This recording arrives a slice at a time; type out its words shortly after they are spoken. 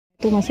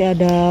Itu masih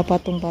ada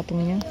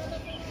patung-patungnya,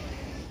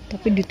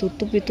 tapi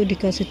ditutup, itu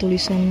dikasih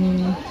tulisan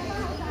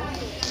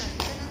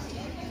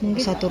mungkin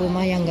satu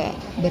rumah yang nggak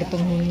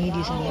berpenghuni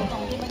di sana,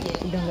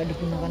 udah nggak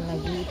digunakan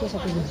lagi. Itu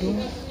satu gedung,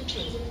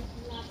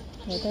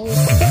 nggak tahu.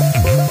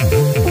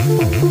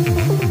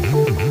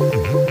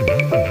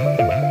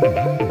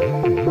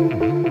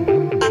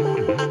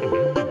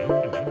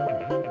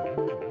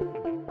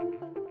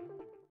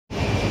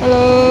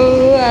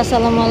 Halo,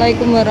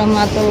 assalamualaikum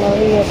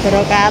warahmatullahi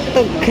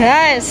wabarakatuh,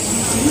 guys.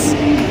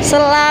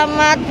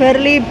 Selamat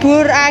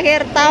berlibur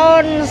akhir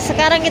tahun.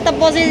 Sekarang kita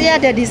posisi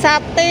ada di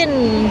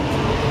Shatin,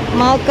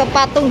 mau ke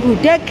patung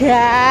Budha,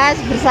 guys,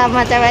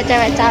 bersama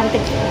cewek-cewek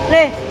cantik.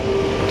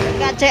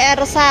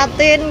 KCR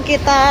Shatin,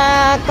 kita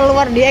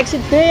keluar di exit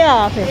B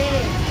ya,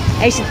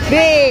 exit B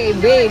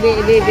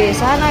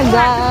sana,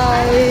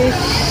 guys.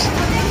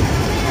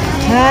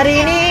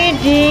 Hari ini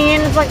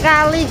dingin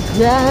sekali,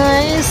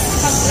 guys.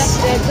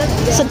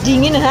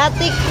 Sedingin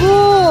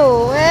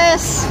hatiku,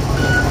 wes.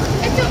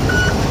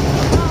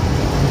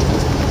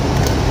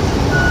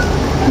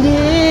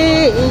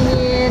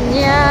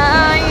 Dinginnya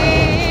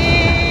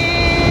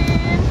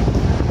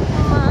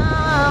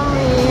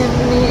angin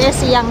ini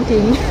siang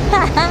dingin.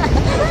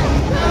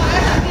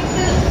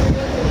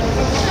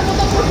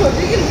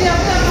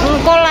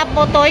 Engkau lah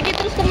foto ini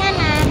terus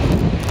kemana?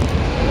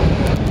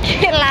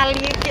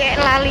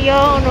 lali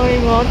yo no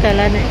ingo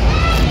dalane.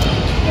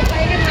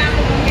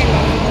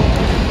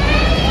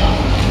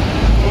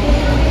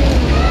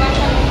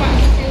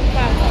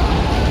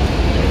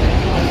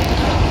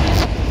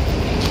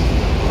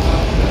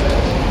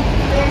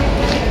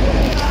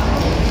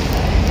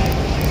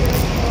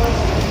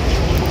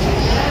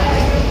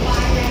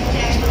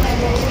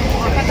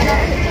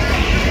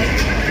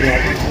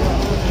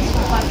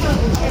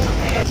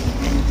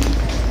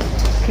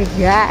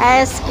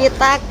 Guys,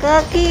 kita ke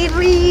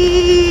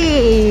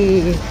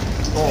kiri,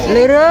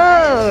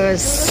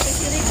 lurus.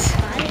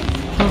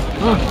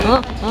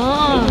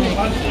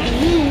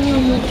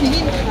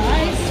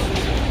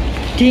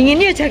 Dingin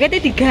ya, jaketnya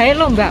digawe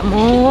lo Mbak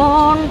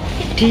Mon.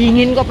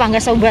 Dingin kok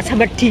panggah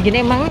sambat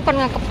dingin, emang kon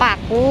ngekep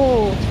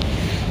aku.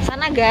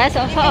 Sana guys,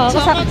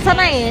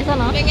 sana ya,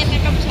 sana.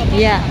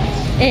 Iya,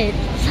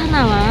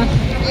 sana mah.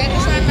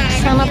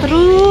 Sana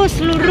terus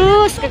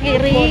lurus ke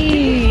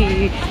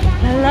kiri.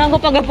 Lah kok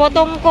panggah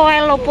potong koe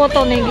lo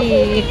foto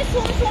niki.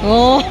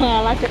 Oh,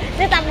 alah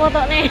ini tak foto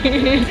nih.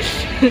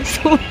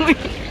 Sumi.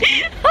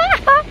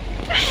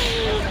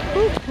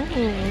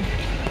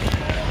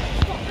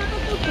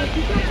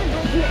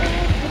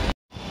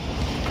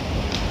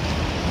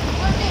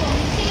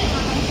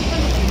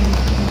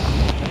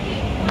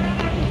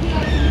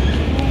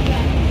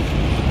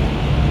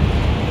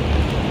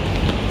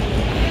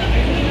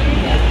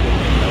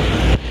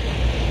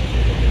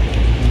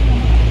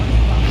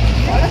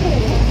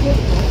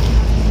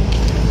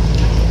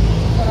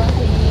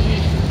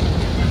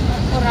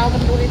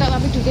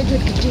 Tapi juga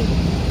duit gede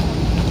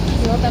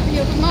ya, tapi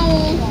ya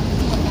mau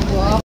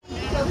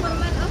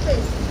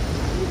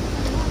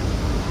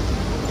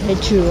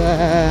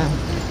jual.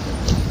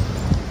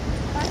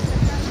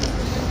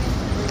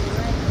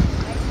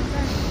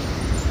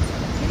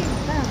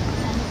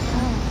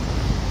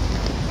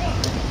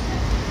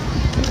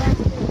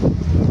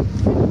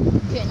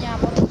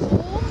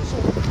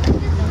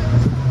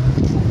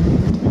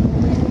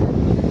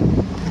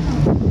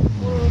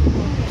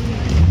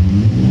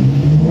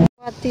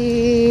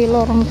 Di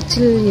lorong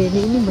kecil ya,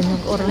 ini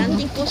banyak orang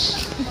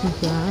tikus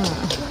juga.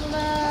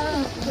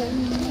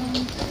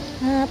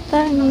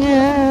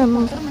 Apanya?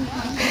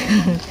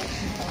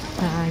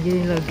 Nah,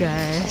 gini loh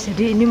guys.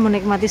 Jadi ini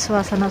menikmati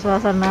suasana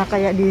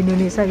kayak di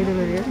Indonesia gitu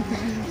loh ya.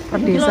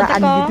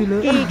 Perdesaan gitu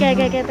loh.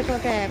 Kayak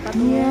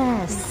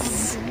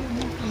Yes.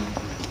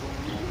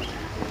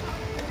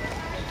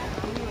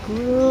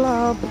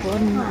 Kula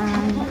pun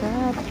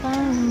angkat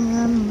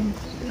tangan.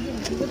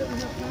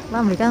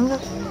 Lambaikan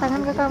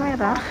tangan ke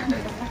kamera.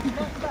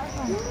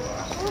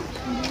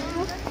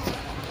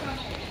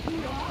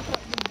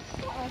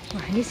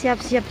 Wah, ini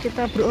siap-siap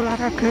kita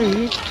berolahraga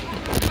ya.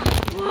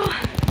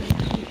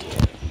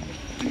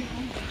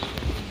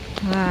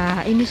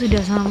 Wah, ini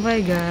sudah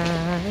sampai,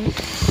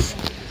 guys.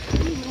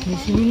 Di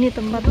sini nih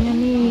tempatnya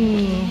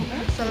nih.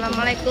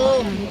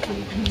 Assalamualaikum.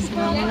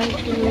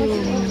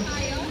 Assalamualaikum.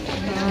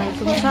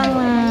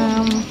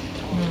 Waalaikumsalam.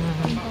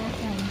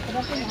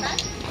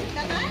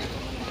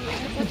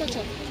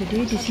 Jadi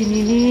di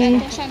sini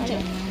nih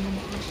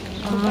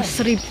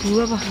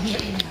 1000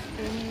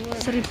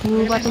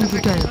 patung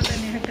Budha.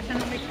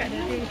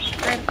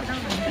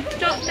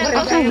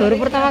 Aku baru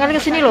pertama kali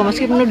kesini loh,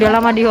 meskipun udah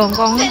lama di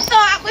Hongkong.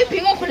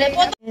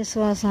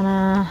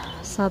 Suasana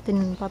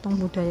Shatin patung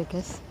Budha ya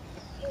guys.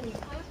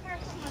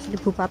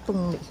 1000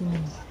 patung di sini.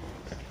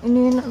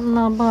 Ini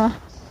kenapa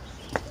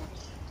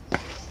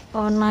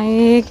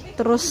naik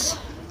terus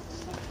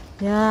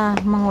ya,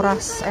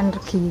 menguras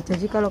energi.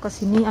 Jadi kalau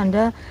kesini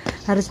Anda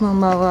harus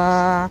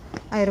membawa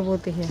air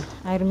putih ya,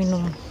 air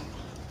minum.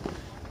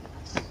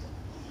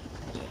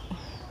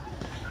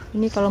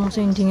 Ini kalau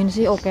musim dingin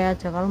sih oke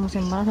aja, kalau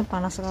musim panas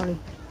panas sekali.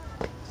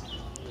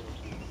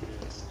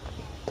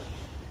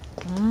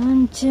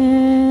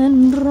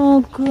 Pancen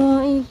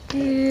rogo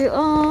iki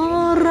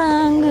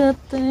orang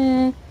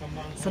gete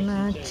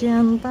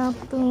senajan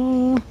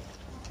tatu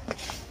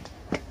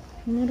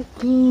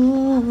mergo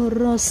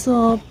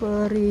rasa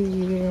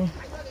perih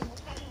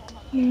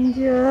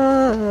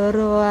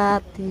njero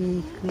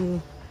atiku.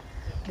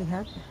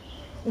 Lihat,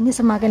 ini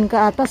semakin ke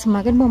atas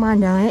semakin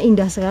pemandangannya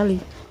indah sekali.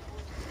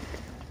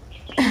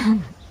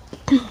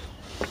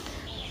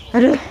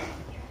 Aduh,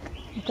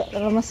 agak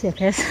lemes ya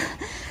guys.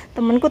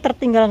 Temanku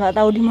tertinggal nggak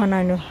tahu di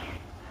mana itu.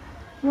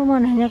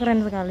 Pemandangannya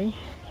keren sekali.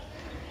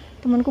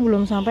 Temanku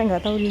belum sampai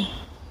nggak tahu dia.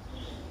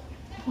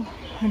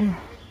 Aduh,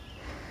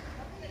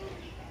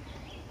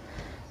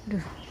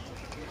 aduh,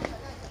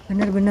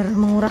 bener-bener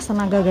menguras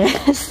tenaga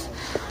guys.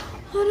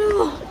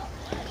 Aduh,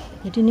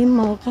 jadi ini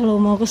kalau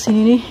mau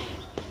kesini nih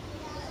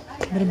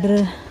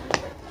bener-bener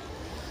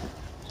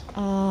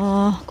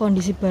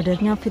kondisi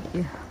badannya fit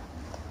ya.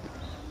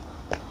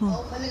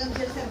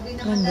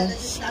 Keren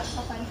guys.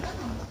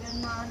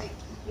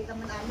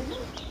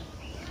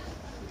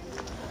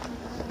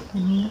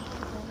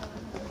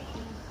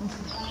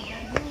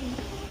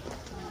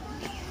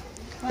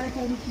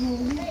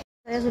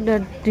 Saya sudah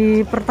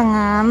di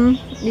pertengahan.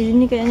 Di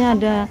sini kayaknya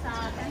ada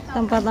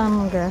tempat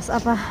guys,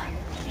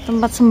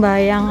 tempat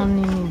sembayangan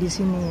ini di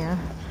sini ya.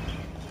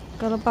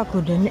 Kalau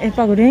pagodanya,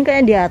 pagodanya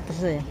kayak di atas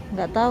ya.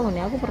 Nggak tahu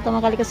nih. Aku pertama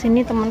kali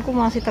kesini temanku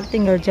masih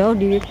tertinggal jauh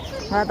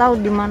nggak tahu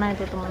di mana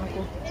itu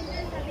temanku.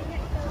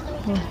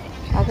 Nih,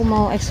 aku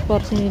mau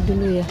ekspor sini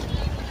dulu ya.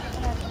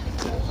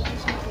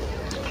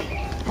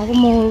 Aku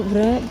mau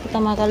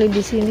pertama kali di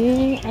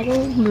sini,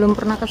 aku belum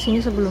pernah ke sini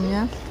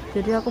sebelumnya.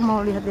 Jadi aku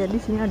mau lihat-lihat di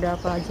sini ada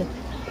apa aja.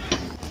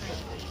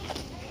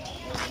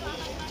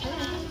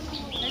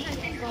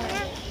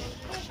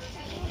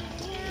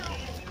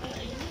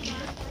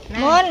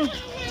 Mon,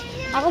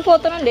 aku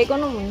foto ndek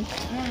kono, Mon.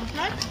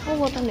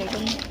 Aku foto ndek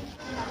kono.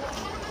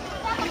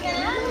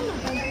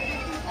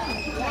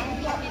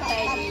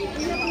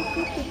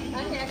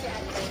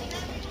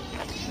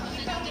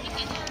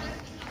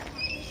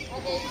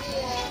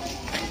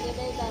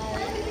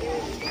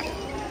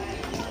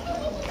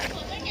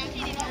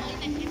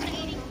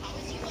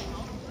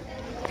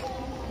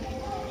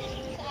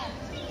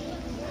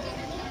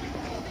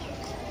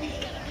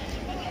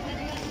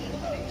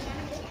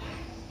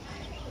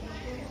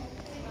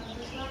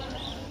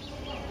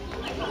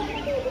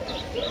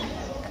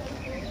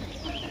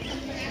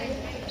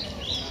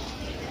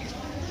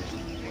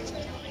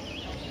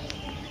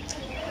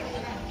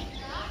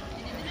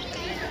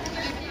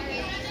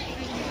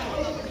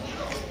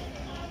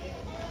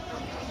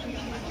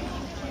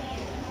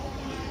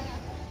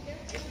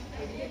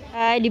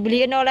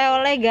 Dibeliin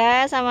oleh-oleh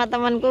guys sama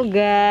temanku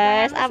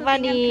guys. Apa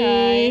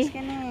nih?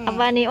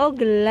 Apa nih? Oh,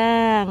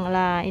 gelang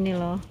lah ini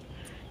loh.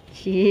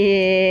 Cie.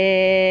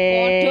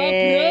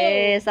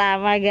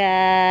 Sama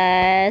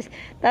guys.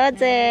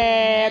 Toce.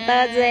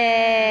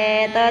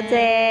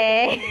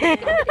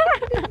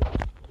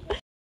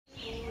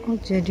 Oh,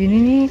 jadi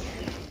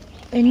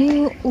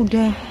ini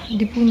udah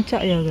di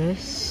puncak ya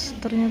guys.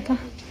 Ternyata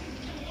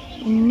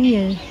ini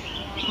ya.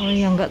 Oh,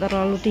 yang nggak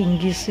terlalu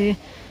tinggi sih.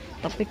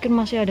 Tapi kan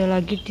masih ada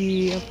lagi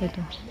di apa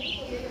itu?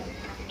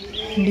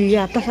 Di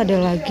atas ada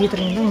lagi,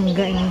 ternyata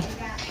enggak ini.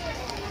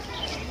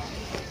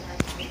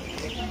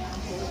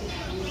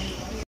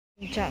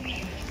 Puncak.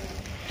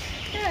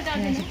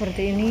 Nah,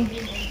 seperti ini.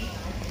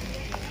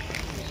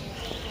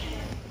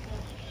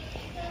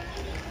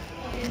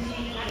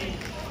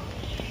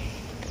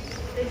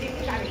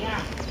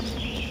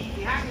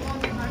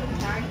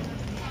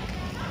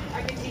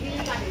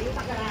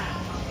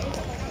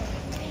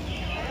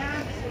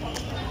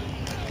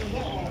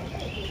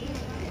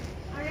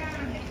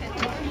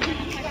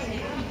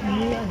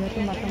 Ini ada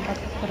tempat-tempat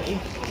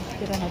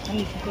peristirahatan,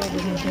 di situ ada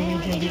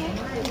meja-meja gitu.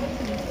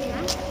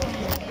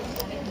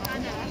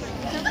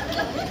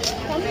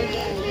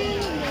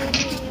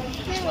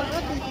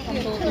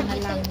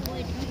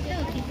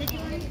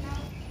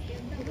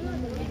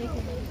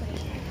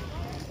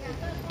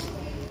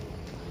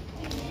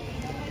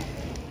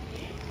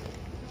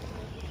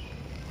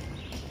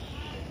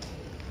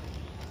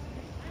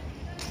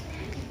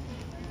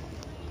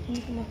 Ini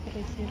tempat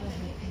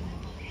peristirahatan.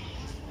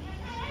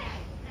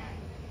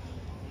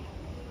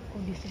 Oh,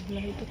 di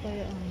sebelah itu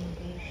kayak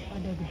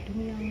ada gedung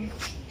yang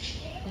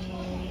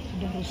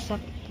sudah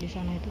rusak di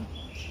sana itu.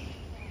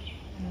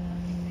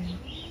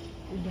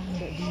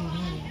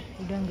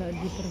 Udah nggak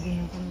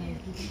dipergunakan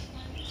lagi.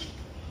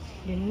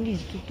 Dan ini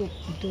ditutup.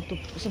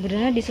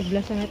 Sebenarnya di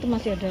sebelah sana itu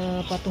masih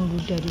ada patung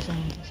Budha di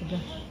sana. Sebelah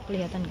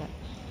kelihatan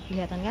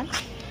kan?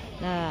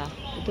 Nah,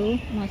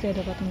 itu masih ada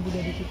patung Budha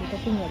di situ,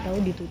 tapi nggak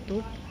tahu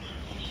ditutup.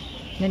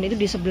 Dan itu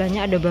di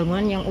sebelahnya ada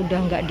bangunan yang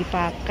udah nggak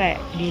dipakai.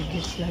 Di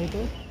sebelah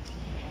itu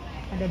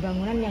ada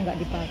bangunan yang nggak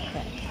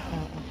dipakai.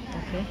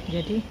 Oke.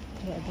 Jadi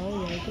nggak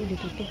tahu ya itu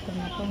ditutup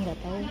kenapa, nggak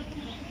tahu.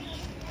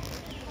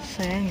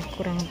 Saya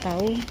kurang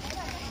tahu.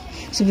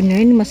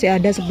 Sebenarnya ini masih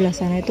ada sebelah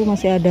sana itu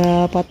masih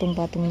ada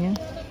patung-patungnya.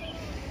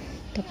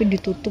 Tapi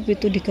ditutup,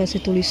 itu dikasih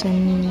tulisan.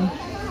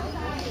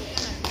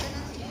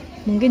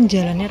 Mungkin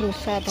jalannya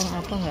rusak atau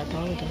apa, nggak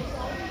tahu tuh.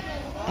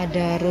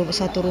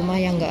 satu rumah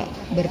yang nggak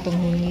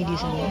berpenghuni di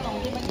sana,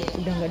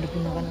 udah nggak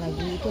digunakan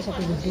lagi. Itu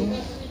satu gedung,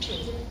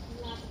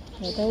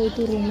 nggak tahu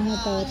itu rumah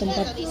atau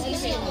tempat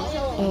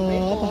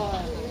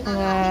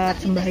tempat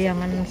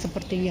sembahyangan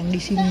seperti yang di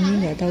sini nih,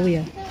 nggak tahu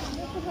ya,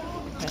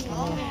 nggak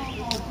tahu lah.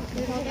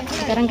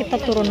 Sekarang kita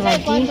turun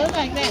lagi,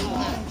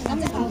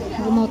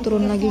 aku mau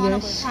turun lagi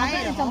guys.